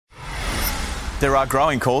There are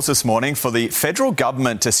growing calls this morning for the federal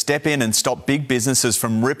government to step in and stop big businesses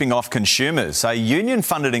from ripping off consumers. A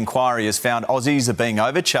union-funded inquiry has found Aussies are being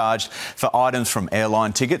overcharged for items from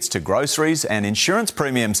airline tickets to groceries and insurance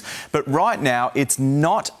premiums. But right now, it's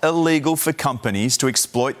not illegal for companies to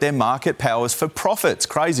exploit their market powers for profits.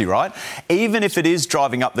 Crazy, right? Even if it is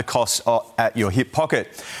driving up the costs at your hip pocket.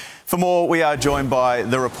 For more, we are joined by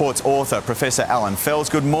the report's author, Professor Alan Fels.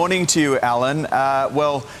 Good morning to you, Alan.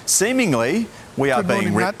 Well, seemingly we are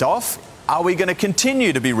being ripped off. Are we going to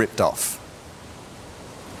continue to be ripped off?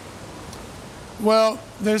 Well,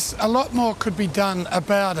 there's a lot more could be done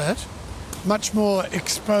about it. Much more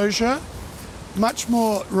exposure, much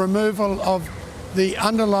more removal of the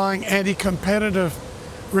underlying anti-competitive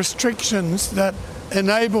restrictions that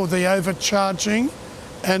enable the overcharging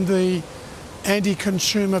and the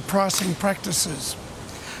anti-consumer pricing practices.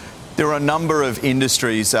 There are a number of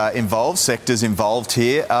industries involved, sectors involved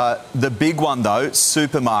here. The big one, though,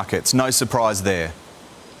 supermarkets. No surprise there.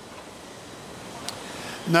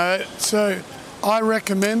 No, so I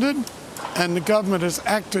recommended, and the government has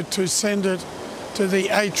acted to send it to the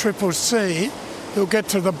ACCC, who'll get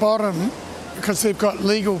to the bottom, because they've got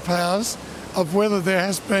legal powers, of whether there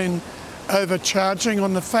has been overcharging.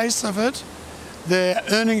 On the face of it, their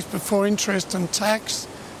earnings before interest and tax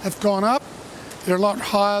have gone up. They're a lot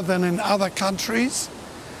higher than in other countries.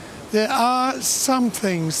 There are some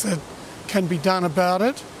things that can be done about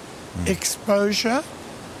it. Exposure.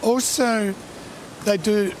 Also, they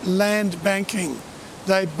do land banking.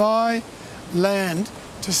 They buy land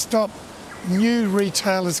to stop new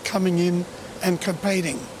retailers coming in and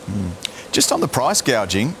competing. Just on the price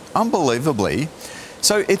gouging, unbelievably,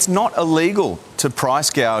 so it's not illegal to price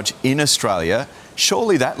gouge in Australia.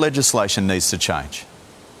 Surely that legislation needs to change.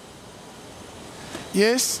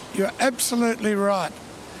 Yes, you're absolutely right.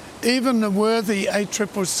 Even the worthy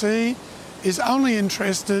ACCC is only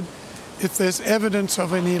interested if there's evidence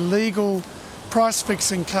of an illegal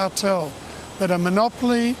price-fixing cartel. But a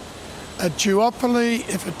monopoly, a duopoly,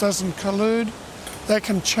 if it doesn't collude, they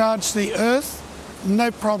can charge the earth,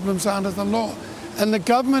 no problems under the law. And the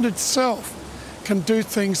government itself can do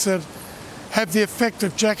things that have the effect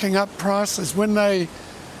of jacking up prices. When they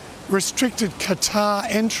restricted Qatar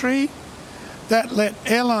entry, that let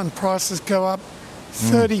airline prices go up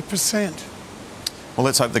 30%. Well,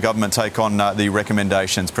 let's hope the government take on the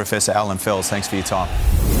recommendations. Professor Alan Fels, thanks for your time.